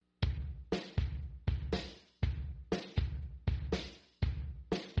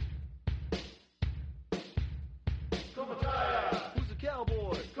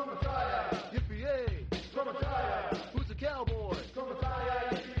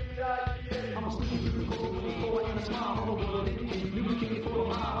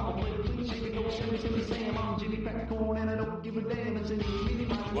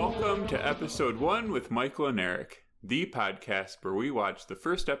Welcome to episode 1 with Michael and Eric, the podcast where we watch the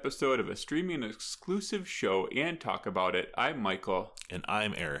first episode of a streaming exclusive show and talk about it. I'm Michael. And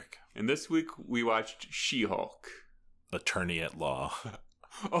I'm Eric. And this week we watched She-Hulk. Attorney at Law.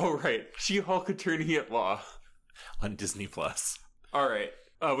 Oh, right. She-Hulk Attorney at Law. On Disney+. All right.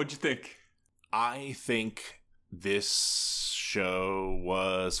 What'd you think? I think this show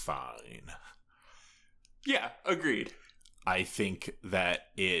was fine. Yeah, agreed. I think that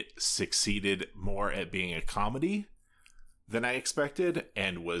it succeeded more at being a comedy than I expected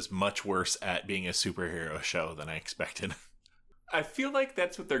and was much worse at being a superhero show than I expected. I feel like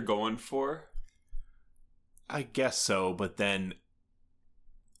that's what they're going for. I guess so, but then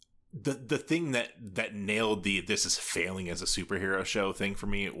the thing that nailed the this is failing as a superhero show thing for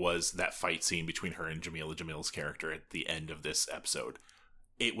me was that fight scene between her and Jamila Jamil's character at the end of this episode.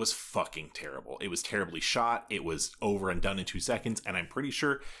 It was fucking terrible. It was terribly shot. It was over and done in 2 seconds. And I'm pretty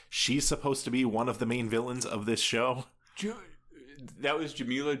sure she's supposed to be one of the main villains of this show. That was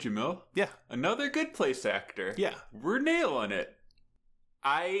Jamila Jamil? Yeah. Another Good Place actor. Yeah. We're nailing it.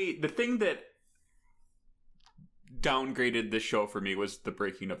 The thing that downgraded this show for me was the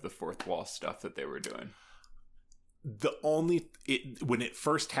breaking of the fourth wall stuff that they were doing. When it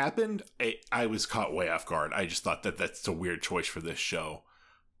first happened, I was caught way off guard. I just thought that that's a weird choice for this show.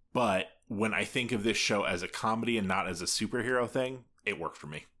 But when I think of this show as a comedy and not as a superhero thing, it worked for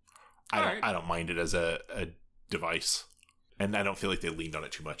me. I don't mind it as a device. And I don't feel like they leaned on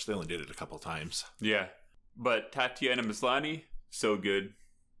it too much. They only did it a couple times. Yeah. But Tatiana Maslany, so good.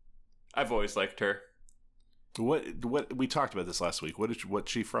 I've always liked her. What we talked about this last week.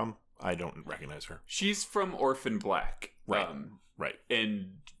 What's she from? I don't recognize her. She's from Orphan Black. Right. Right.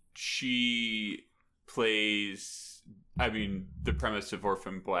 And she plays... the premise of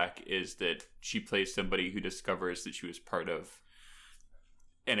Orphan Black is that she plays somebody who discovers that she was part of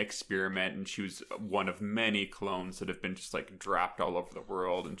an experiment, and she was one of many clones that have been just like dropped all over the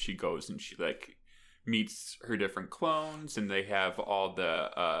world. And she goes and she like meets her different clones, and they have all the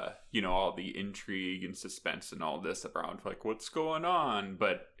all the intrigue and suspense and all this around like what's going on.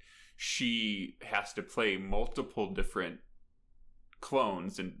 But she has to play multiple different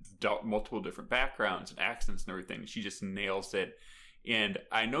clones and multiple different backgrounds and accents and everything. She just nails it. And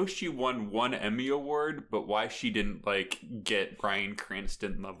I know she won one Emmy Award, but why she didn't get Bryan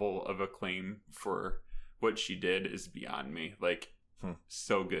Cranston level of acclaim for what she did is beyond me.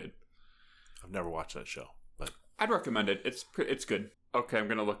 So good. I've never watched that show, but I'd recommend it. It's good. Okay, I'm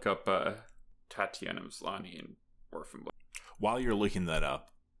gonna look up Tatiana Maslany and Orphan Black. While you're looking that up,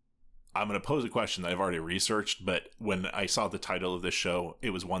 I'm going to pose a question that I've already researched, but when I saw the title of this show,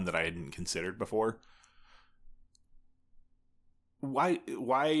 it was one that I hadn't considered before. Why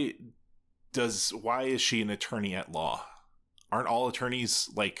is she an attorney at law? Aren't all attorneys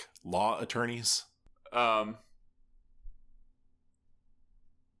law attorneys? But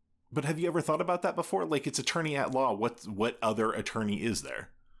have you ever thought about that before? It's attorney at law. What other attorney is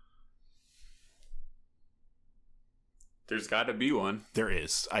there? There's got to be one. There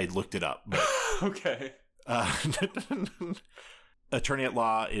is. I looked it up. But, okay. Attorney at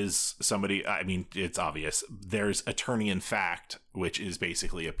law is somebody, it's obvious. There's attorney in fact, which is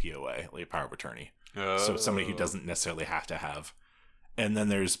basically a POA, a power of attorney. Oh. So somebody who doesn't necessarily have to have. And then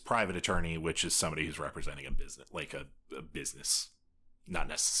there's private attorney, which is somebody who's representing a business, a business, not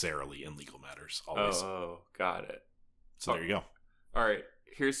necessarily in legal matters. Always. Oh, got it. So there you go. All right.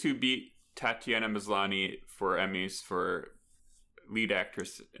 Here's who beat Tatiana Maslany for Emmys for lead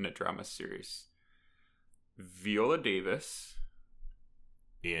actress in a drama series. Viola Davis.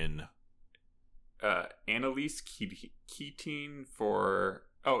 In Annalise Keating for...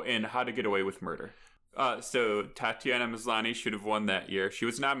 and How to Get Away with Murder. So Tatiana Maslany should have won that year. She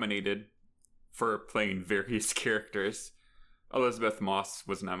was nominated for playing various characters. Elizabeth Moss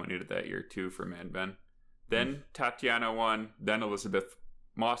was nominated that year too for Mad Men. Then Tatiana won. Then Elizabeth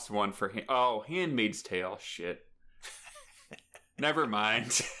Moss won for Handmaid's Tale. Shit. Never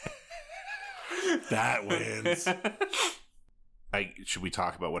mind. That wins. Should we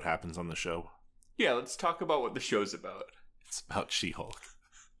talk about what happens on the show? Yeah, let's talk about what the show's about. It's about She-Hulk.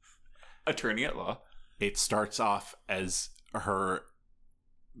 Attorney at law. It starts off as her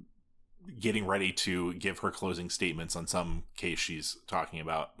getting ready to give her closing statements on some case she's talking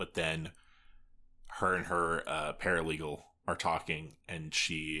about, but then her and her paralegal are talking, and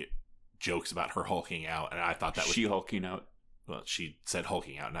she jokes about her hulking out, and I thought that was... She-Hulking out. Well, she said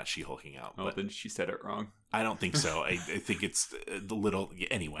hulking out, not she-hulking out. Oh, then she said it wrong. I don't think so. I think it's the little...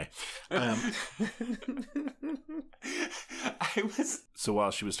 Anyway. So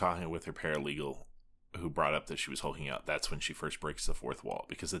while she was talking with her paralegal, who brought up that she was hulking out, that's when she first breaks the fourth wall.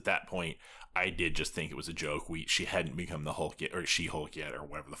 Because at that point, I did just think it was a joke. She hadn't become the Hulk yet, or She-Hulk yet, or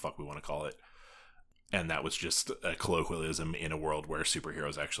whatever the fuck we want to call it. And that was just a colloquialism in a world where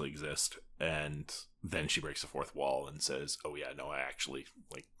superheroes actually exist. And then she breaks the fourth wall and says, oh yeah, no, I actually,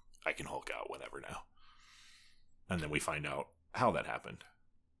 like, I can Hulk out whenever now. And then we find out how that happened.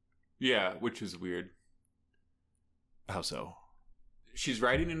 Yeah, which is weird. How so? She's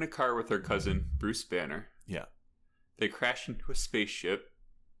riding in a car with her cousin, Bruce Banner. Yeah. They crash into a spaceship.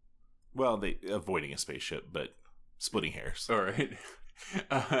 Well, they avoiding a spaceship, but splitting hairs. All right.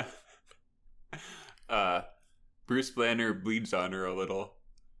 Bruce Banner bleeds on her a little.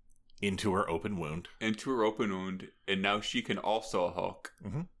 Into her open wound. And now she can also Hulk.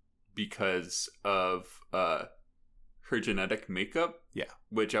 Mm-hmm. Because of her genetic makeup. Yeah.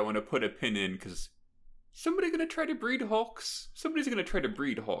 Which I want to put a pin in, because somebody's going to try to breed Hulks. Somebody's going to try to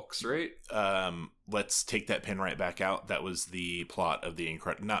breed Hulks, right? Let's take that pin right back out. That was the plot of the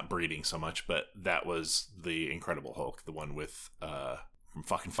not breeding so much, but that was the Incredible Hulk, the one with from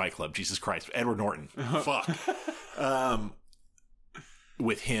fucking Fight Club. Jesus Christ, Edward Norton. Fuck.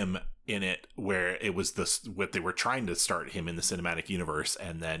 With him in it, where it was what they were trying to start him in the cinematic universe,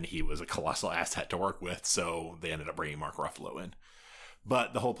 and then he was a colossal asshat to work with, so they ended up bringing Mark Ruffalo in.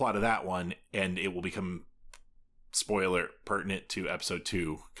 But the whole plot of that one, and it will become spoiler pertinent to episode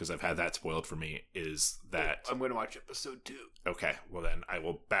 2, because I've had that spoiled for me, is that... I'm going to watch episode 2. Okay, well then I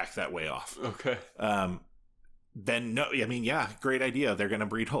will back that way off. Okay. Then, no, I mean, yeah, great idea. They're going to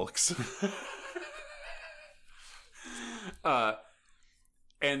breed Hulks.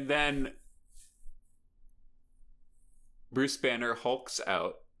 And then Bruce Banner hulks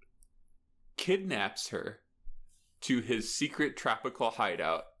out, kidnaps her to his secret tropical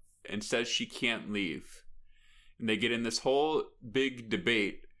hideout, and says she can't leave. And they get in this whole big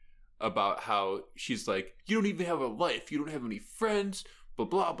debate about how she's like, you don't even have a life, you don't have any friends, blah,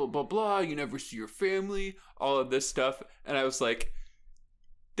 blah, blah, blah, blah, you never see your family, all of this stuff. And I was like,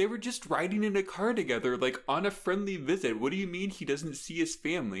 they were just riding in a car together, like, on a friendly visit. What do you mean he doesn't see his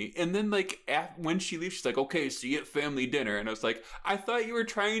family? And then, like, when she leaves, she's like, okay, see you at family dinner. And I was like, I thought you were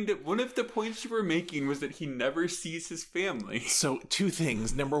trying to... One of the points you were making was that he never sees his family. So, 2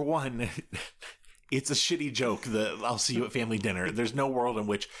 things. Number 1, it's a shitty joke, the I'll see you at family dinner. There's no world in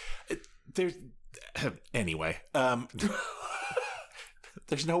which... There's... Anyway.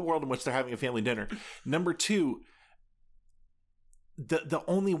 There's no world in which they're having a family dinner. Number 2... The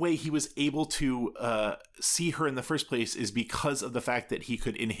only way he was able to see her in the first place is because of the fact that he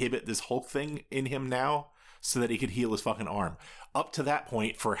could inhibit this Hulk thing in him now so that he could heal his fucking arm. Up to that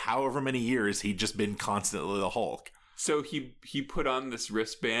point, for however many years, he'd just been constantly the Hulk. So he put on this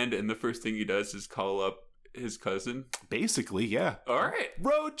wristband, and the first thing he does is call up his cousin? Basically, yeah. All right.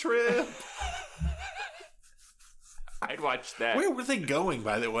 Road trip! I'd watch that. Where were they going,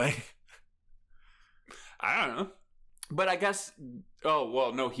 by the way? I don't know. But I guess, oh,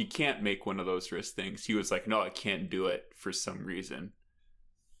 well, no, he can't make one of those wrist things. He was like, no, I can't do it for some reason.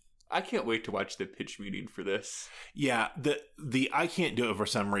 I can't wait to watch the pitch meeting for this. Yeah, the I can't do it for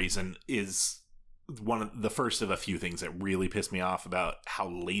some reason is one of the first of a few things that really pissed me off about how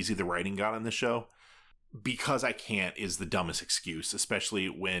lazy the writing got on the show. Because I can't is the dumbest excuse, especially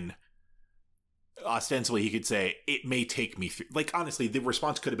when... ostensibly he could say it may take me like, honestly, the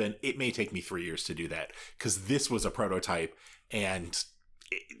response could have been it may take me 3 years to do that, because this was a prototype and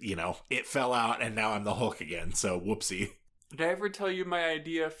it fell out and now I'm the Hulk again, so whoopsie. Did I ever tell you my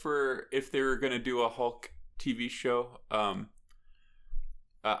idea for if they were going to do a Hulk TV show,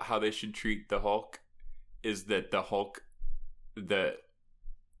 how they should treat the Hulk is that the Hulk, the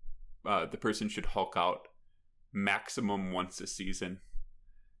person should Hulk out maximum once a season.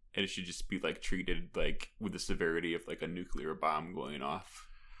 And it should just be, like, treated, like, with the severity of, like, a nuclear bomb going off.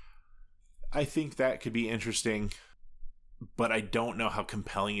 I think that could be interesting, but I don't know how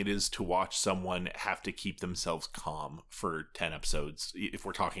compelling it is to watch someone have to keep themselves calm for 10 episodes, if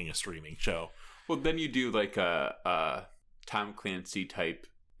we're talking a streaming show. Well, then you do, like, a Tom Clancy-type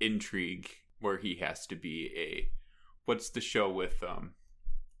intrigue where he has to be a... What's the show with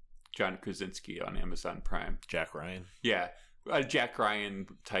John Krasinski on Amazon Prime? Jack Ryan? Yeah. A Jack Ryan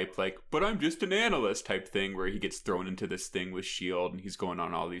type, like, but I'm just an analyst type thing, where he gets thrown into this thing with S.H.I.E.L.D. and he's going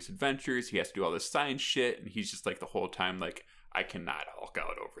on all these adventures. He has to do all this science shit, and he's just like the whole time like, I cannot Hulk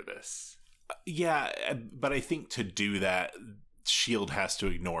out over this. Yeah, but I think to do that, S.H.I.E.L.D. has to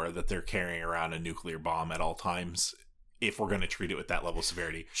ignore that they're carrying around a nuclear bomb at all times if we're going to treat it with that level of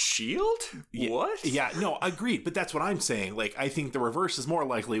severity. S.H.I.E.L.D.? Yeah, what? Yeah, no, agreed, but that's what I'm saying. Like, I think the reverse is more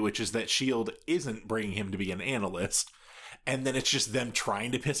likely, which is that S.H.I.E.L.D. isn't bringing him to be an analyst. And then it's just them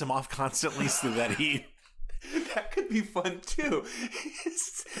trying to piss him off constantly so that he That could be fun too.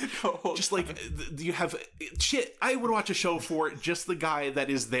 Just like you have shit. I would watch a show for just the guy that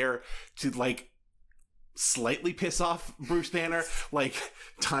is there to like slightly piss off Bruce Banner, like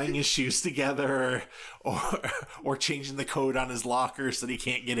tying his shoes together or changing the code on his locker so that he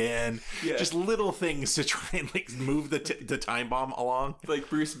can't get in. Yeah. Just little things to try and like move the time bomb along. Like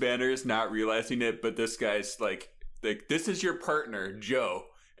Bruce Banner's not realizing it, but this guy's like this is your partner, Joe.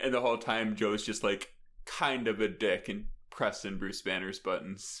 And the whole time Joe's just like kind of a dick and pressing Bruce Banner's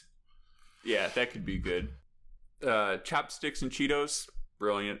buttons. Yeah, that could be good. Chopsticks and Cheetos,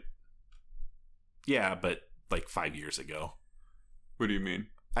 brilliant. Yeah, but like 5 years ago. What do you mean?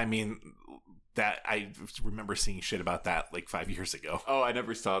 I mean, that I remember seeing shit about that like 5 years ago. Oh, I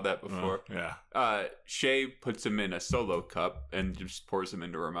never saw that before. Yeah. Shay puts him in a Solo cup and just pours them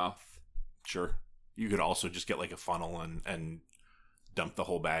into her mouth. Sure. You could also just get like a funnel and dump the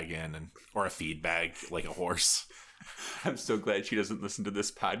whole bag in, or a feed bag like a horse. I'm so glad she doesn't listen to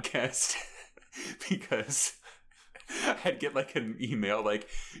this podcast because I'd get like an email like,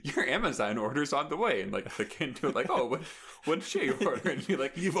 your Amazon order's on the way, and like click into it like, oh, what'd she order? And be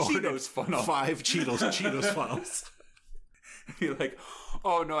like, you've Cheetos funnel. 5 Cheetos funnels. Be like,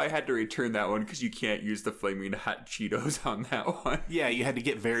 oh no, I had to return that one because you can't use the flaming hot Cheetos on that one. Yeah, you had to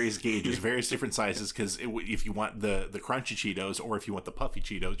get various gauges, various different sizes, because if you want the crunchy Cheetos or if you want the puffy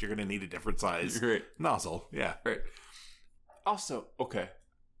Cheetos, you're going to need a different size nozzle. Yeah. Right. Also, okay,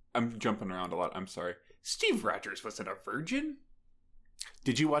 I'm jumping around a lot. I'm sorry. Steve Rogers wasn't a virgin?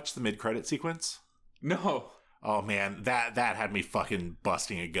 Did you watch the mid-credit sequence? No. Oh man, that had me fucking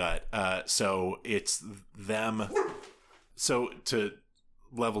busting a gut. So it's them. So to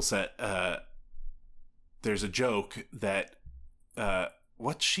level set, there's a joke that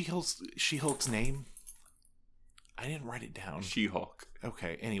what's She-Hulk's name? I didn't write it down. She-Hulk.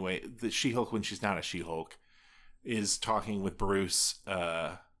 Okay. Anyway, the She-Hulk, when she's not a She-Hulk, is talking with Bruce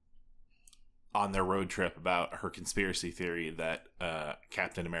on their road trip about her conspiracy theory that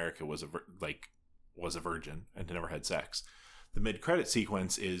Captain America was a virgin and never had sex. The mid-credit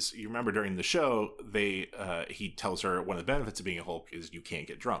sequence is, you remember during the show, he tells her one of the benefits of being a Hulk is you can't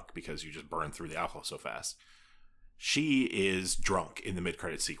get drunk because you just burn through the alcohol so fast. She is drunk in the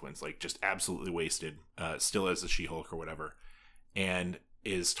mid-credit sequence, like just absolutely wasted, still as a She-Hulk or whatever, and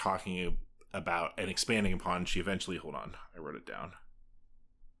is talking about and expanding upon, she eventually, hold on, I wrote it down.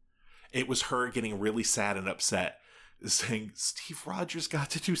 It was her getting really sad and upset, saying, Steve Rogers got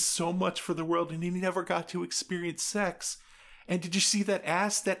to do so much for the world and he never got to experience sex. And did you see that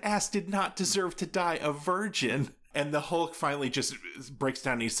ass? That ass did not deserve to die a virgin. And the Hulk finally just breaks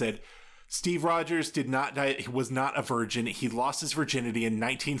down and he said, Steve Rogers did not die. He was not a virgin. He lost his virginity in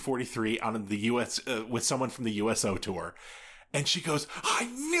 1943 on the US with someone from the USO tour. And she goes, I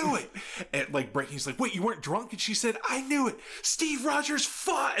knew it. And like breaking, he's like, wait, you weren't drunk? And she said, I knew it. Steve Rogers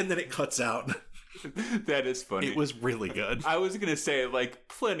fought. And then it cuts out. That is funny. It was really good. I was going to say, like,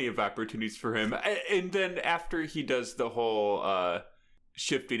 plenty of opportunities for him. And then after he does the whole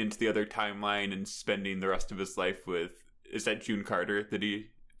shifting into the other timeline and spending the rest of his life with, is that June Carter that he...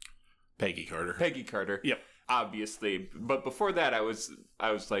 Peggy Carter. Peggy Carter. Yep. Obviously. But before that, I was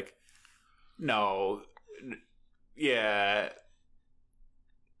like, no, yeah...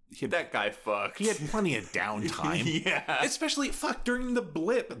 that guy fucked. He had plenty of downtime. Yeah. Especially, during the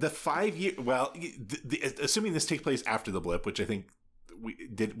blip. The 5 year... Well, assuming this takes place after the blip, which I think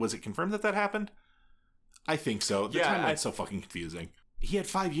was it confirmed that happened? I think so. The timeline's so fucking confusing. He had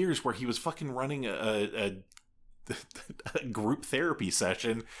 5 years where he was fucking running a group therapy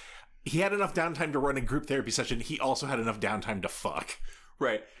session. He had enough downtime to run a group therapy session. He also had enough downtime to fuck.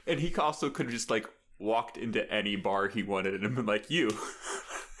 Right. And he also could have just, like, walked into any bar he wanted and been like, you...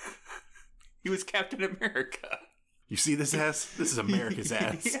 He was Captain America. You see this ass? This is America's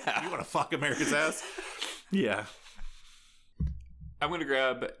ass. Yeah. You want to fuck America's ass? Yeah. I'm going to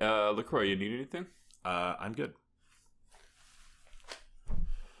grab LaCroix. You need anything? I'm good.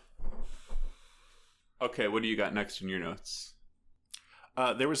 Okay, what do you got next in your notes?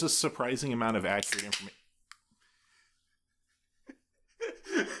 There was a surprising amount of accurate information.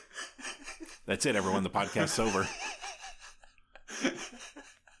 That's it, everyone. The podcast's over.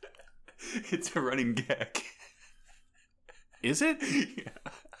 It's a running gag. Is it?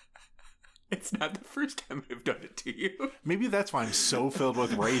 Yeah. It's not the first time I've done it to you. Maybe that's why I'm so filled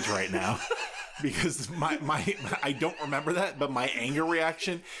with rage right now. Because my I don't remember that, but my anger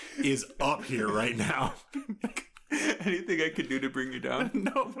reaction is up here right now. Anything I could do to bring you down?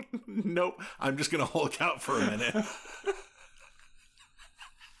 Nope. I'm just going to Hulk out for a minute.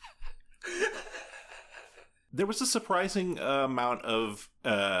 There was a surprising amount of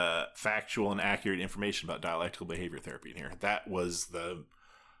factual and accurate information about dialectical behavior therapy in here. That was the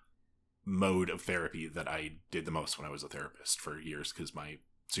mode of therapy that I did the most when I was a therapist for years, because my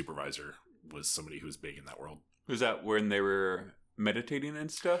supervisor was somebody who was big in that world. Was that when they were meditating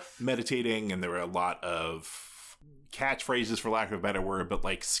and stuff? Meditating, and there were a lot of catchphrases, for lack of a better word, but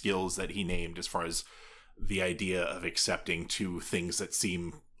like skills that he named as far as the idea of accepting two things that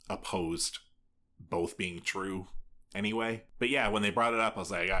seem opposed both being true anyway. But yeah, when they brought it up, I was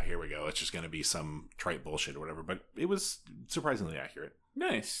like, here we go. It's just going to be some trite bullshit or whatever. But it was surprisingly accurate.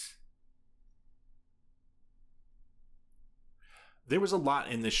 Nice. There was a lot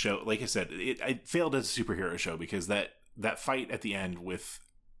in this show. Like I said, it failed as a superhero show because that fight at the end with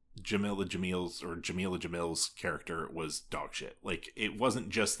Jamila Jamil's character was dog shit. Like, it wasn't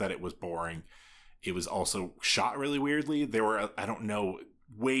just that it was boring. It was also shot really weirdly. There were, I don't know,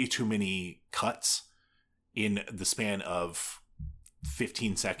 way too many cuts in the span of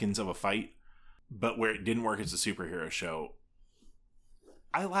 15 seconds of a fight. But where it didn't work as a superhero show,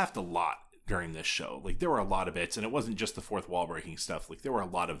 I laughed a lot during this show. Like, there were a lot of bits, and it wasn't just the fourth wall breaking stuff. Like, there were a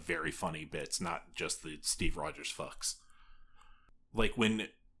lot of very funny bits, not just the Steve Rogers fucks. Like, when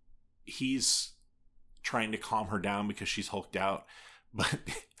he's trying to calm her down because she's hulked out, but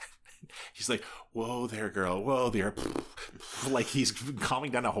he's like, whoa there, girl, whoa there. Like, he's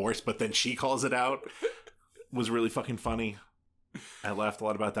calming down a horse, but then she calls it out. Was really fucking funny. I laughed a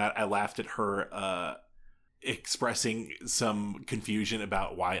lot about that. I laughed at her expressing some confusion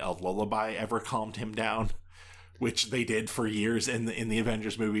about why a lullaby ever calmed him down, which they did for years in the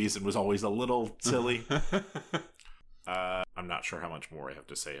Avengers movies and was always a little silly. I'm not sure how much more I have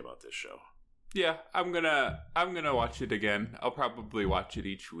to say about this show. Yeah, I'm gonna watch it again. I'll probably watch it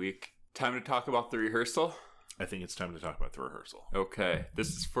each week. Time to talk about the rehearsal? I think it's time to talk about the rehearsal. Okay, this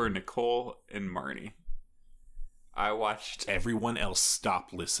is for Nicole and Marnie. I watched... Everyone else stop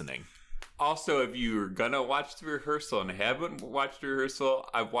listening. Also, if you're gonna watch the rehearsal and haven't watched the rehearsal,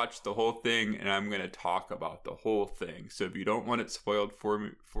 I've watched the whole thing and I'm gonna talk about the whole thing. So if you don't want it spoiled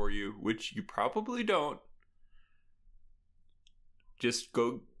for you, which you probably don't, just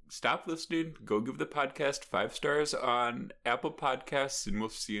go stop listening, go give the podcast 5 stars on Apple Podcasts, and we'll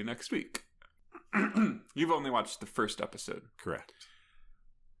see you next week. You've only watched the first episode. Correct.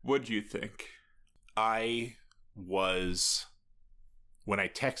 What'd you think? I was, when I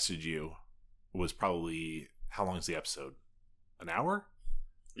texted you, was probably, how long is the episode? An hour?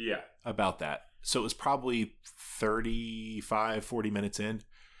 Yeah. About that. So it was probably 35, 40 minutes in,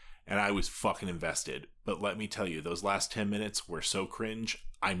 and I was fucking invested. But let me tell you, those last 10 minutes were so cringe,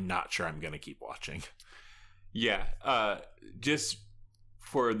 I'm not sure I'm going to keep watching. Yeah. Just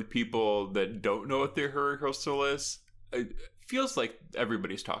for the people that don't know what the rehearsal is, it feels like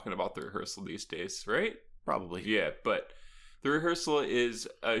everybody's talking about the rehearsal these days, right? Probably. Yeah, but the rehearsal is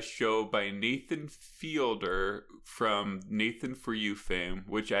a show by Nathan Fielder from Nathan For You fame,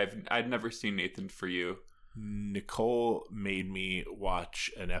 which I'd never seen Nathan For You. Nicole made me watch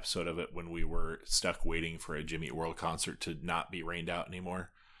an episode of it when we were stuck waiting for a Jimmy Eat World concert to not be rained out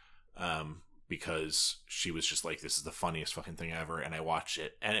anymore. Because she was just like, this is the funniest fucking thing ever. And I watched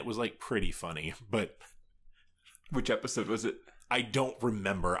it and it was like pretty funny, but... Which episode was it? I don't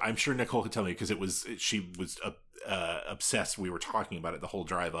remember. I'm sure Nicole could tell me because she was obsessed. We were talking about it the whole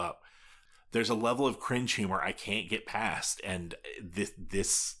drive up. There's a level of cringe humor I can't get past. And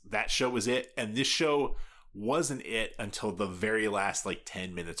that show was it. And this show wasn't it until the very last like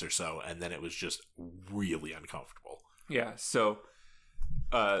 10 minutes or so, and then it was just really uncomfortable. Yeah, so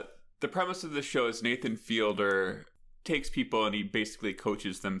the premise of the show is Nathan Fielder takes people and he basically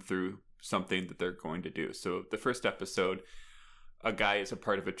coaches them through something that they're going to do. So the first episode, a guy is a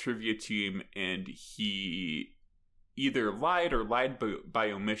part of a trivia team and he either lied or lied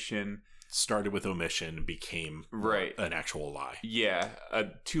by omission. Started with omission, became an actual lie. Yeah,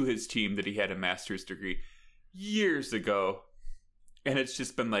 to his team that he had a master's degree years ago, and it's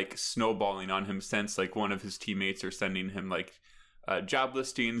just been like snowballing on him since. Like, one of his teammates are sending him like job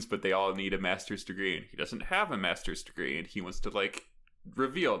listings, but they all need a master's degree and he doesn't have a master's degree, and he wants to like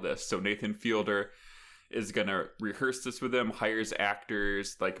reveal this. So Nathan Fielder is gonna rehearse this with him, hires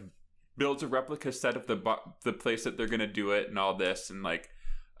actors, like builds a replica set of the place that they're gonna do it and all this, and like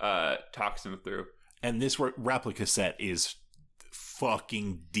talks him through. And this replica set is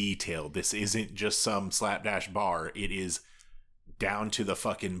fucking detailed. This isn't just some slapdash bar. It is down to the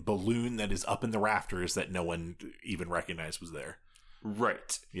fucking balloon that is up in the rafters that no one even recognized was there.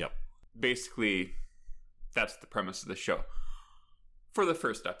 Right. Yep. Basically, that's the premise of the show for the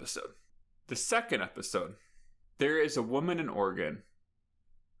first episode. The second episode, there is a woman in Oregon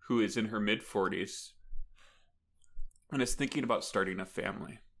who is in her mid-40s, and is thinking about starting a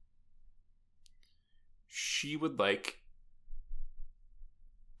family. She would like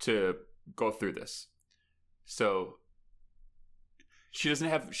to go through this. So she's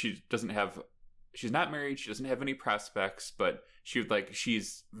not married, she doesn't have any prospects, but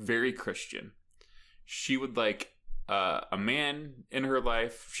she's very Christian. She would like a man in her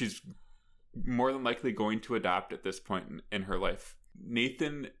life. She's more than likely going to adopt at this point in her life.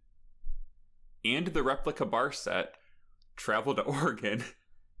 Nathan and the replica bar set travel to Oregon,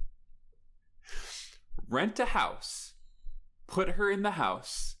 rent a house, put her in the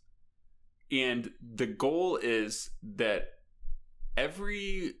house, and the goal is that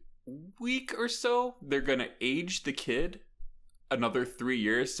every week or so they're going to age the kid another 3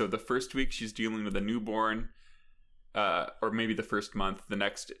 years. So the first week she's dealing with a newborn, or maybe the first month. The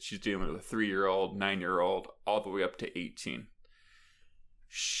next she's dealing with a 3-year-old, 9-year-old, all the way up to 18.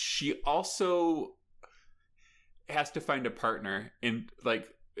 She also has to find a partner and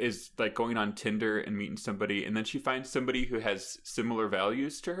is going on Tinder and meeting somebody, and then she finds somebody who has similar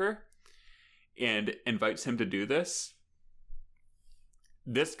values to her and invites him to do this.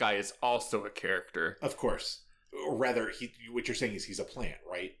 This guy is also a character. Of course. Or rather, what you're saying is he's a plant,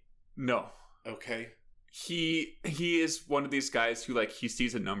 right? No. Okay. He is one of these guys who he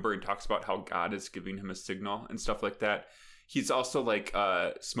sees a number and talks about how God is giving him a signal and stuff like that. He's also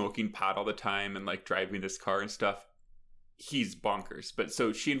smoking pot all the time and driving this car and stuff. He's bonkers. But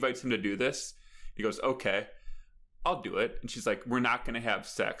so she invites him to do this. He goes, okay, I'll do it. And she's like, we're not going to have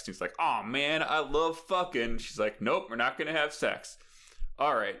sex. And he's like, oh man, I love fucking. She's like, nope, we're not going to have sex.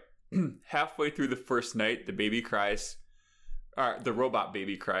 All right. Halfway through the first night, the baby cries. The robot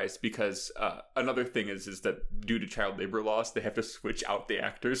baby cries because another thing is that due to child labor laws, they have to switch out the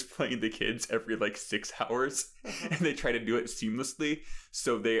actors playing the kids every 6 hours, and they try to do it seamlessly.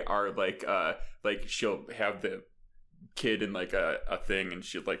 So they are she'll have the kid in a thing, and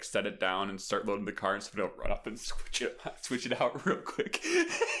she'll set it down and start loading the car, and somebody will run up and switch it out real quick.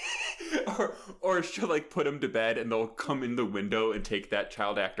 or she'll put him to bed, and they'll come in the window and take that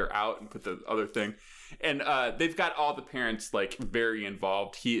child actor out and put the other thing. And they've got all the parents very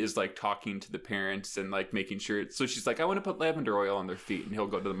involved. He is talking to the parents and making sure. So she's like, I want to put lavender oil on their feet, and he'll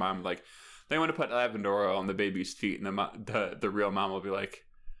go to the mom they want to put lavender oil on the baby's feet, and the real mom will be like,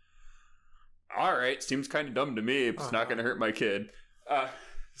 all right, seems kind of dumb to me. It's not going to hurt my kid.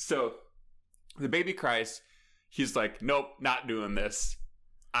 So the baby cries. He's like, nope, not doing this.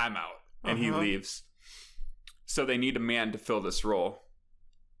 I'm out. And he leaves. So they need a man to fill this role.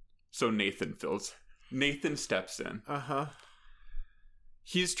 So Nathan steps in.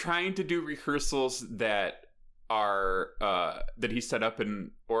 He's trying to do rehearsals that are that he set up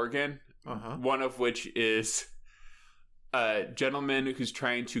in Oregon. One of which is a gentleman who's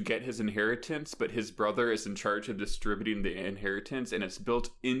trying to get his inheritance, but his brother is in charge of distributing the inheritance, and it's built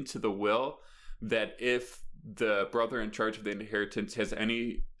into the will that if the brother in charge of the inheritance has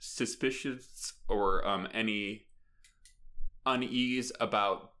any suspicions or any unease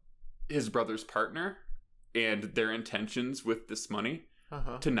about his brother's partner and their intentions with this money,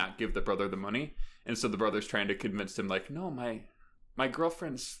 to not give the brother the money. And so the brother's trying to convince him no, my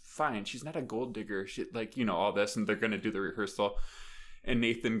girlfriend's fine. She's not a gold digger. She, all this. And they're going to do the rehearsal. And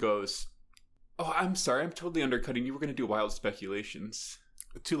Nathan goes, oh, I'm sorry. I'm totally undercutting you. We're going to do wild speculations.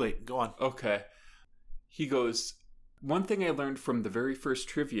 Too late. Go on. Okay. He goes, one thing I learned from the very first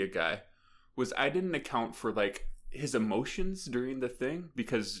trivia guy was I didn't account for his emotions during the thing.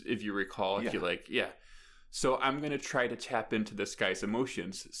 Because if you recall, So I'm going to try to tap into this guy's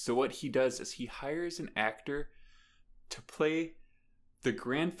emotions. So what he does is he hires an actor to play the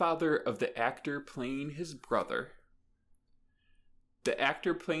grandfather of the actor playing his brother. The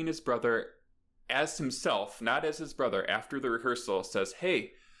actor playing his brother as himself, not as his brother, after the rehearsal says,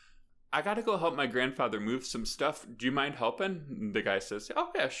 hey, I got to go help my grandfather move some stuff. Do you mind helping? And the guy says, oh,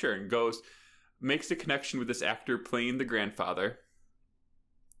 yeah, sure. And goes, makes a connection with this actor playing the grandfather.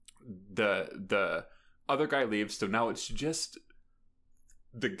 The other guy leaves, so now it's just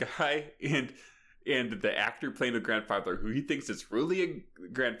the guy and the actor playing the grandfather, who he thinks is really a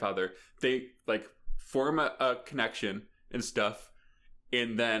grandfather. They form a connection and stuff,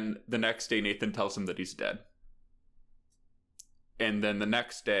 and then the next day Nathan tells him that he's dead. And then the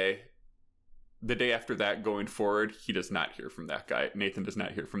next day, the day after that, going forward, he does not hear from that guy. Nathan does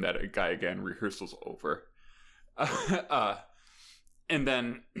not hear from that guy again. Rehearsal's over. And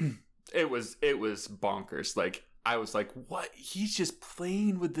then it was bonkers. I was like, what? He's just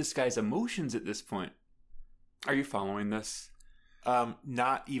playing with this guy's emotions at this point. Are you following this?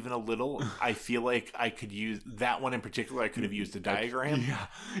 Not even a little. I feel like I could use that one in particular. I could have used a diagram.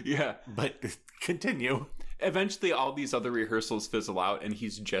 Yeah. But continue. eventually all these other rehearsals fizzle out, and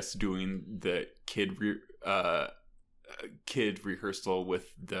he's just doing the kid rehearsal with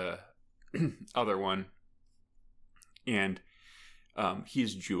the other one. And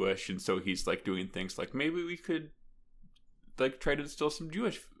he's Jewish, and so he's like doing things like, maybe we could like try to instill some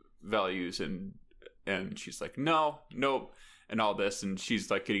Jewish values, and she's like, nope, and all this, and she's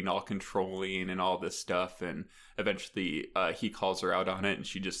like getting all controlling and all this stuff, and eventually he calls her out on it, and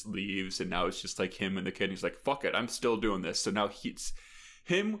she just leaves, and now it's just like him and the kid, and he's like, fuck it, I'm still doing this. So now he's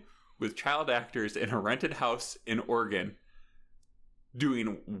him with child actors in a rented house in Oregon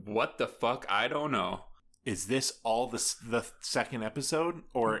doing what the fuck, I don't know. Is this all the second episode,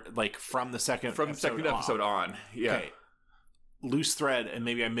 or like from the second episode on? Yeah. Okay. Loose thread, and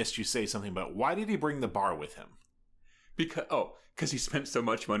maybe I missed you say something about why did he bring the bar with him? Because he spent so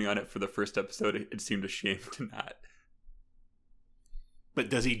much money on it for the first episode, it seemed a shame to not. But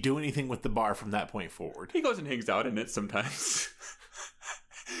does he do anything with the bar from that point forward? He goes and hangs out in it sometimes.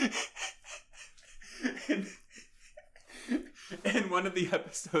 In one of the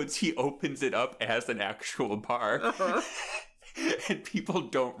episodes, he opens it up as an actual bar. Uh-huh. And people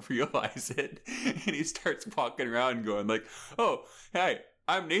don't realize it. And he starts walking around going like, oh, hey,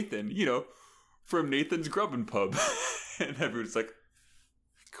 I'm Nathan, from Nathan's Grub and Pub. And everyone's like,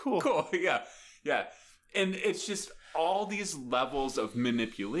 cool, yeah. And it's just all these levels of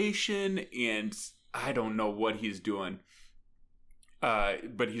manipulation, and I don't know what he's doing.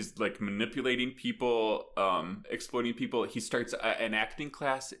 But he's like manipulating people, exploiting people. He starts an acting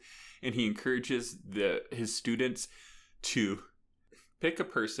class, and he encourages his students to pick a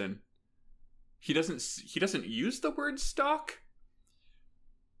person. He doesn't use the word stalk,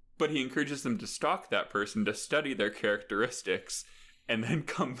 but he encourages them to stalk that person, to study their characteristics, and then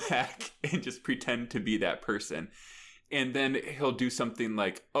come back and just pretend to be that person. And then he'll do something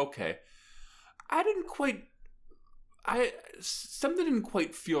like, okay, something didn't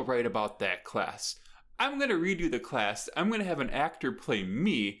quite feel right about that class. I'm going to redo the class. I'm going to have an actor play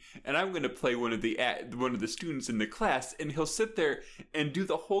me, and I'm going to play one of the students in the class, and he'll sit there and do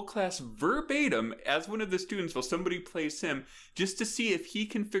the whole class verbatim as one of the students while somebody plays him, just to see if he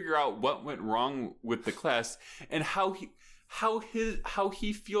can figure out what went wrong with the class and how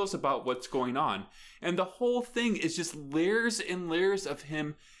he feels about what's going on. And the whole thing is just layers and layers of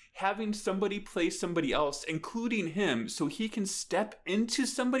him having somebody play somebody else, including him, so he can step into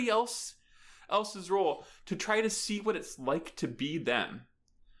somebody else's role to try to see what it's like to be them.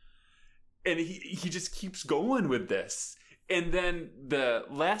 And he just keeps going with this. And then the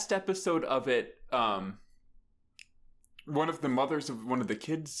last episode of it, one of the mothers of one of the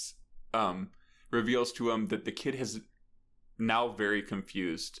kids reveals to him that the kid has now very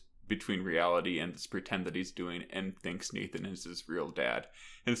confused between reality and this pretend that he's doing, and thinks Nathan is his real dad.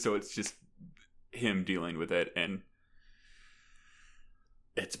 And so it's just him dealing with it, and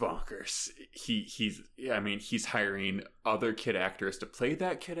it's bonkers. He's hiring other kid actors to play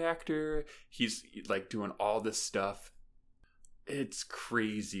that kid actor. He's like doing all this stuff. It's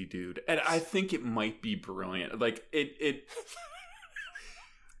crazy, dude. And I think it might be brilliant. Like it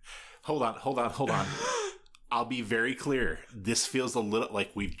Hold on. I'll be very clear. This feels a little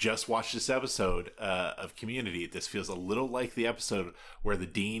like we've just watched this episode of Community. This feels a little like the episode where the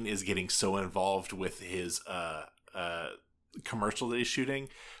dean is getting so involved with his commercial that he's shooting,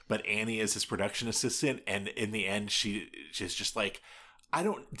 but Annie is his production assistant, and in the end she's just like,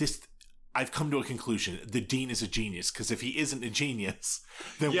 I've come to a conclusion. The dean is a genius, because if he isn't a genius,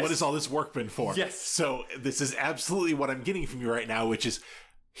 then What has all this work been for? Yes. So this is absolutely what I'm getting from you right now, which is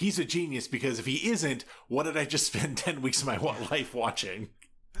he's a genius, because if he isn't, what did I just spend 10 weeks of my life watching?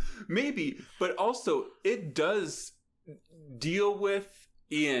 Maybe, but also it does deal with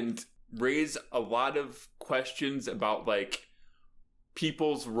and raise a lot of questions about like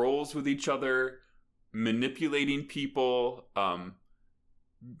people's roles with each other, manipulating people,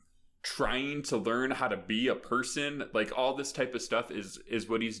 trying to learn how to be a person. Like all this type of stuff is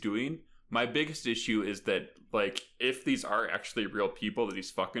what he's doing. My biggest issue is that, like, if these are actually real people that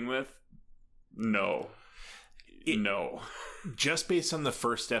he's fucking with, no. Just based on the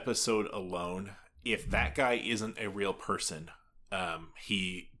first episode alone, if that guy isn't a real person,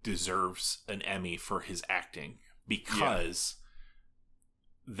 he deserves an Emmy for his acting, because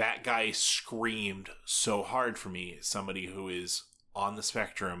that guy screamed so hard for me, somebody who is on the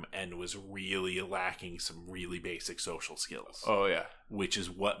spectrum and was really lacking some really basic social skills. Oh, yeah. Which is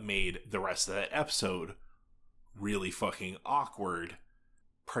what made the rest of that episode really fucking awkward,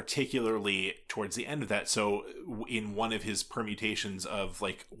 particularly towards the end of that. So in one of his permutations of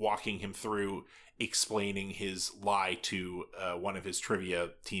like walking him through explaining his lie to one of his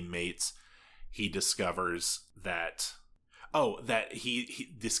trivia teammates, he discovers that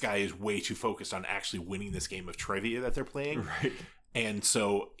this guy is way too focused on actually winning this game of trivia that they're playing. Right. And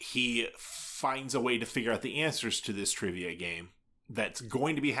so he finds a way to figure out the answers to this trivia game that's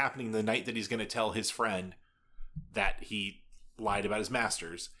going to be happening the night that he's going to tell his friend that he lied about his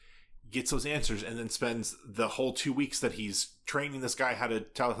masters, gets those answers, and then spends the whole 2 weeks that he's training this guy how to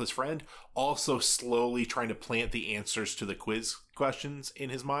tell his friend also slowly trying to plant the answers to the quiz questions in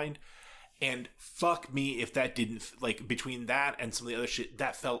his mind. And fuck me if that didn't, like, between that and some of the other shit,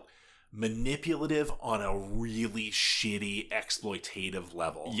 that felt manipulative on a really shitty exploitative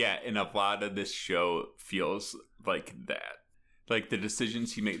level. Yeah, and a lot of this show feels like that. Like the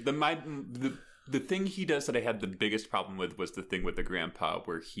decisions he made. The thing he does that I had the biggest problem with was the thing with the grandpa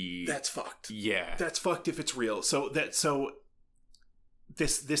where he... That's fucked. Yeah. That's fucked if it's real. So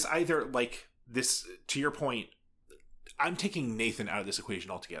this either, like, this, to your point, I'm taking Nathan out of this equation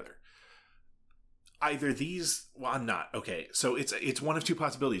altogether. Either these... Well, I'm not. Okay, so it's one of two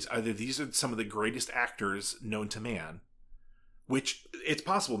possibilities. Either these are some of the greatest actors known to man, which it's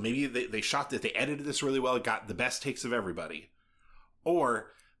possible. Maybe they shot that, they edited this really well, got the best takes of everybody. Or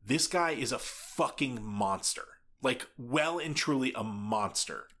this guy is a fucking monster. Like, well and truly a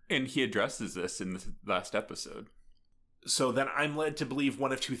monster. And he addresses this in the last episode. So then I'm led to believe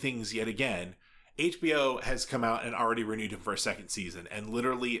one of two things yet again. HBO has come out and already renewed him for a second season. And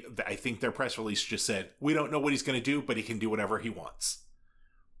literally, I think their press release just said, we don't know what he's going to do, but he can do whatever he wants.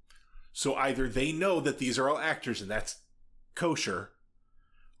 So either they know that these are all actors and that's kosher,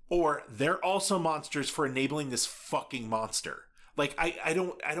 or they're also monsters for enabling this fucking monster. Like, I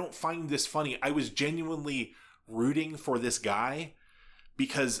don't find this funny. I was genuinely rooting for this guy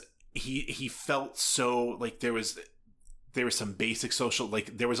because he felt so, like, there was some basic social,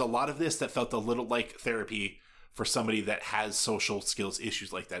 like, there was a lot of this that felt a little like therapy for somebody that has social skills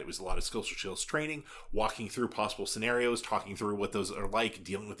issues like that. It was a lot of social skills training, walking through possible scenarios, talking through what those are like,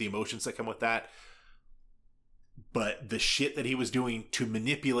 dealing with the emotions that come with that. But the shit that he was doing to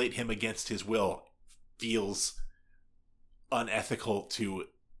manipulate him against his will feels unethical to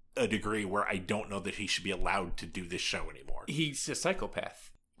a degree where I don't know that he should be allowed to do this show anymore. He's a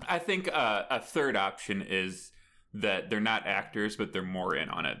psychopath. I think a third option is that they're not actors, but they're more in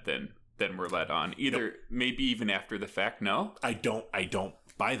on it than we're led on. Either, nope. Maybe even after the fact. No, I don't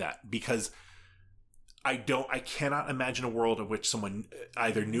buy that, because I cannot imagine a world in which someone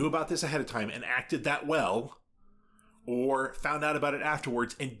either knew about this ahead of time and acted that well, or found out about it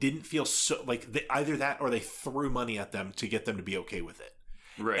afterwards and didn't feel so, like, either that or they threw money at them to get them to be okay with it.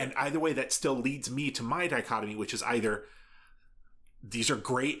 Right. And either way, that still leads me to my dichotomy, which is either these are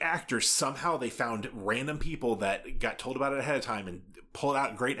great actors. Somehow they found random people that got told about it ahead of time and pulled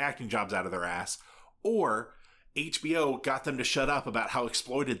out great acting jobs out of their ass, or HBO got them to shut up about how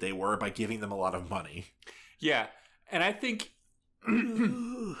exploited they were by giving them a lot of money. Yeah. And I think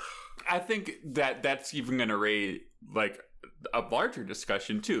that that's even going to raise, like, a larger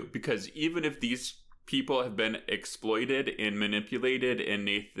discussion too, because even if these people have been exploited and manipulated and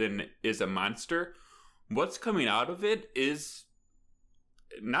Nathan is a monster, what's coming out of it is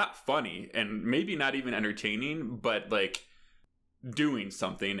not funny and maybe not even entertaining, but, like, doing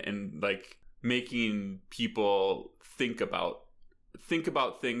something and, like, making people think about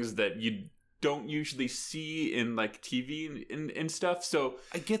things that you don't usually see in, like, TV and stuff. So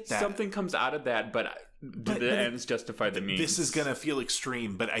I get that. Something comes out of that, but the ends justify the means. This is going to feel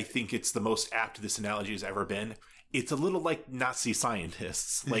extreme, but I think it's the most apt this analogy has ever been. It's a little like Nazi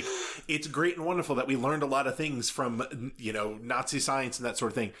scientists. Like, it's great and wonderful that we learned a lot of things from, Nazi science and that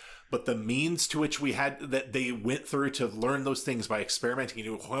sort of thing. But the means to which that they went through to learn those things by experimenting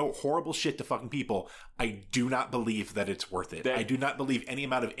and doing horrible shit to fucking people, I do not believe that it's worth it. I do not believe any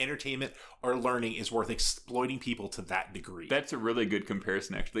amount of entertainment or learning is worth exploiting people to that degree. That's a really good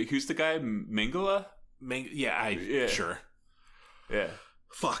comparison, actually. Who's the guy? Mengele? Yeah, sure. Yeah.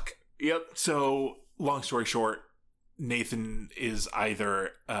 Fuck. Yep. So, long story short, Nathan is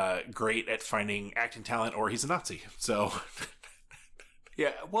either great at finding acting talent or he's a Nazi. So,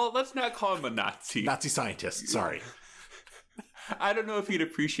 yeah. Well, let's not call him a Nazi. Nazi scientist. Sorry. I don't know if he'd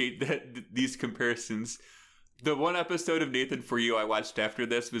appreciate these comparisons. The one episode of Nathan For You I watched after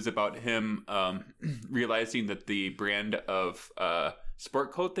this was about him realizing that the brand of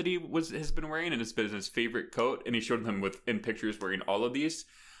sport coat that he has been wearing and has been his favorite coat, and he showed them in pictures wearing all of these.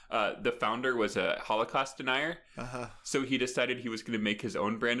 The founder was a Holocaust denier, so he decided he was going to make his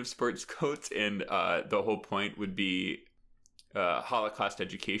own brand of sports coats, and the whole point would be Holocaust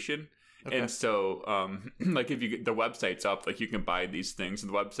education. Okay. And so, like, if you get the website's up, like, you can buy these things,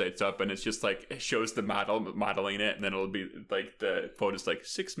 and the website's up, and it's just like it shows the modeling it, and then it'll be like the quote is like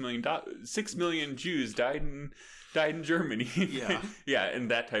 6 million Jews died in Germany. Yeah. Yeah, and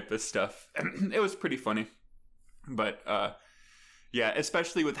that type of stuff. It was pretty funny, but yeah,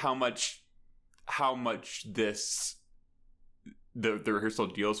 especially with how much this the rehearsal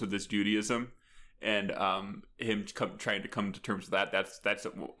deals with this Judaism, and him trying to come to terms with that. That's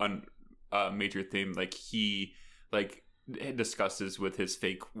a major theme. Like, he discusses with his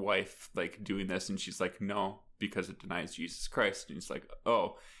fake wife like doing this, and she's like, no, because it denies Jesus Christ. And he's like,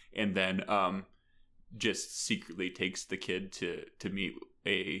 oh, and then just secretly takes the kid to meet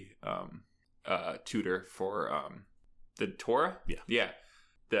a tutor for the Torah. Yeah,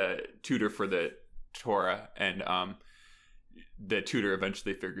 the tutor for the Torah, and the tutor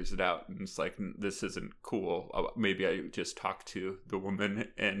eventually figures it out, and it's like, this isn't cool. Maybe I just talk to the woman,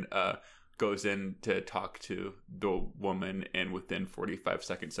 and goes in to talk to the woman, and within 45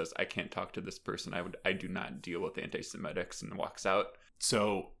 seconds says, I can't talk to this person. I do not deal with anti-Semitics, and walks out.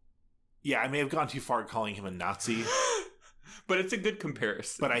 So, yeah, I may have gone too far calling him a Nazi. But it's a good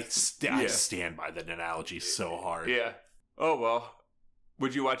comparison. But I stand by that analogy so hard. Yeah. Oh, well.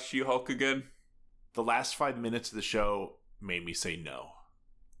 Would you watch She-Hulk again? The last 5 minutes of the show made me say no.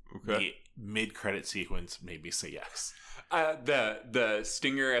 Okay. The mid-credit sequence made me say yes. The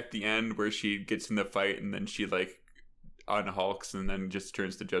stinger at the end where she gets in the fight and then she like unhulks and then just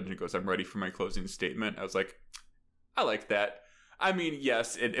turns to the judge and goes, I'm ready for my closing statement. I was like, I like that. I mean,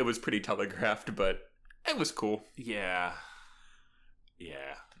 yes, it was pretty telegraphed, but it was cool. Yeah.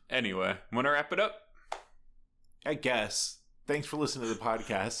 Anyway, want to wrap it up? I guess. Thanks for listening to the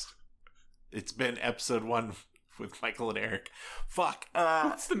podcast. It's been episode 1 with Michael and Eric. Fuck.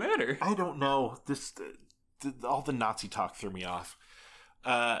 What's the matter? I don't know. All the Nazi talk threw me off.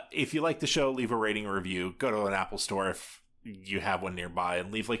 If you like the show, leave a rating or review. Go to an Apple store if you have one nearby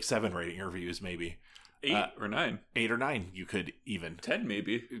and leave like 7 rating reviews maybe. 8 or 9. 8 or 9 you could even. 10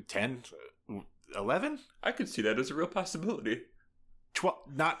 maybe. 10? 11? I could see that as a real possibility. 12,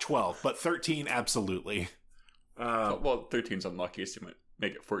 not 12, but 13 absolutely. Well, 13's unlucky, so you might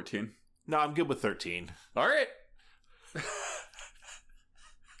make it 14. No, I'm good with 13. All right.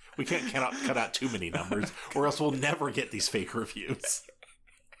 We cannot cut out too many numbers, or else we'll never get these fake reviews.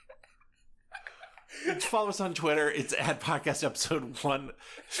 Just follow us on Twitter. It's @podcastepisode1.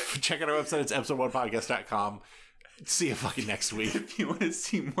 Check out our website. It's episode1podcast.com. See you fucking next week. If you want to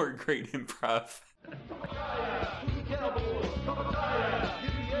see more great improv.